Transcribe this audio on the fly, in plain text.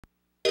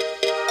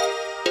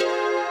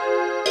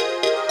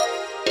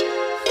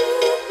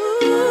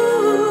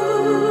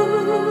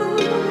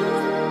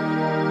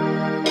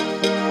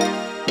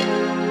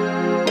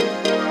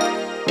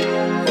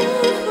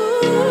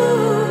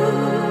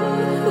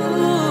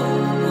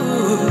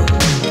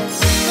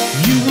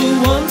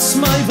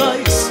was my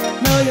vice,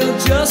 now you're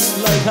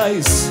just like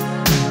ice.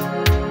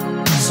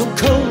 So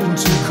cold and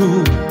too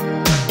cool.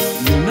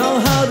 You know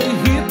how to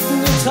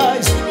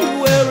hypnotize. You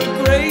wear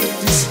a great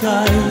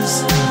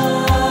disguise.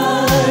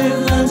 I've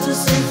learned to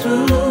see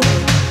through.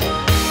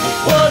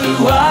 What do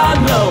I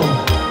know?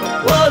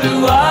 What do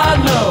I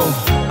know?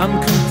 I'm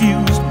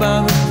confused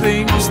by the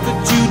things that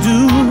you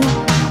do.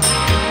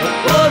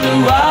 What do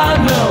I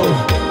know?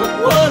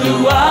 What do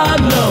I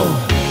know?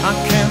 I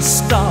can't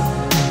stop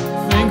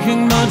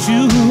thinking about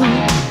you.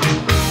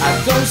 I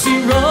don't see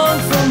wrong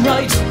from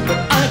right, but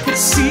I could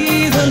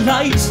see the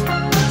light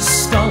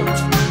start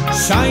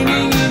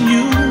shining in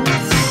you.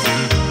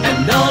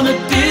 And on a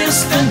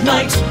distant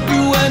night,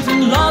 you went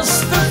and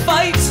lost the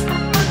fight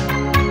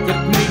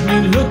that made me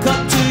look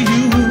up to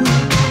you.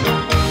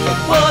 But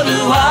what do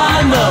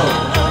I know?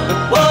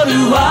 But what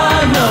do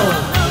I know?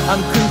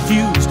 I'm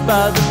confused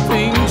by the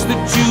things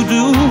that you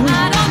do.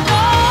 I don't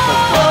know.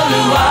 But what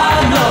do I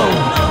know?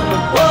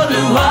 But what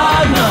do I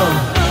know?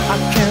 I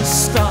can't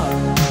stop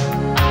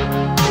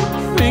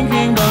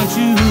thinking about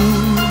you.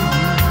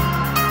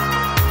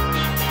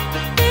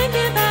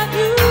 Thinking about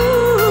you.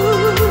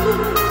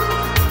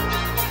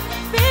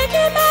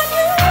 Thinking about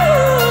you.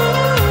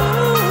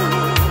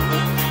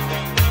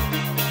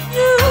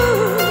 You,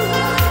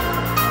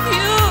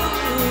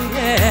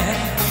 yeah.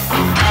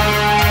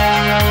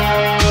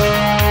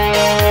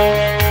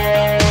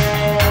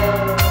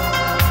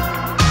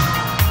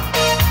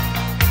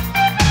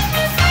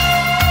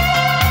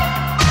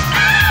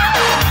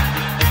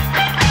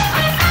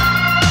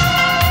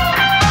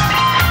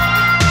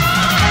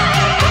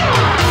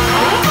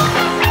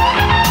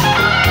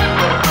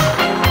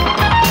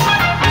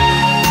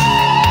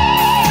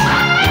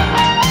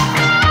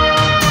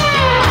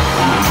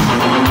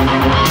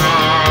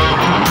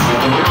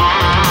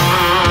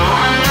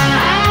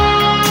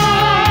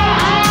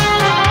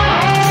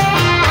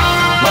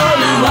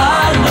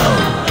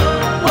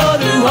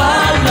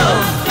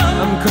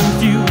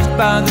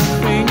 By the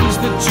things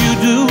that you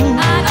do.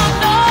 I don't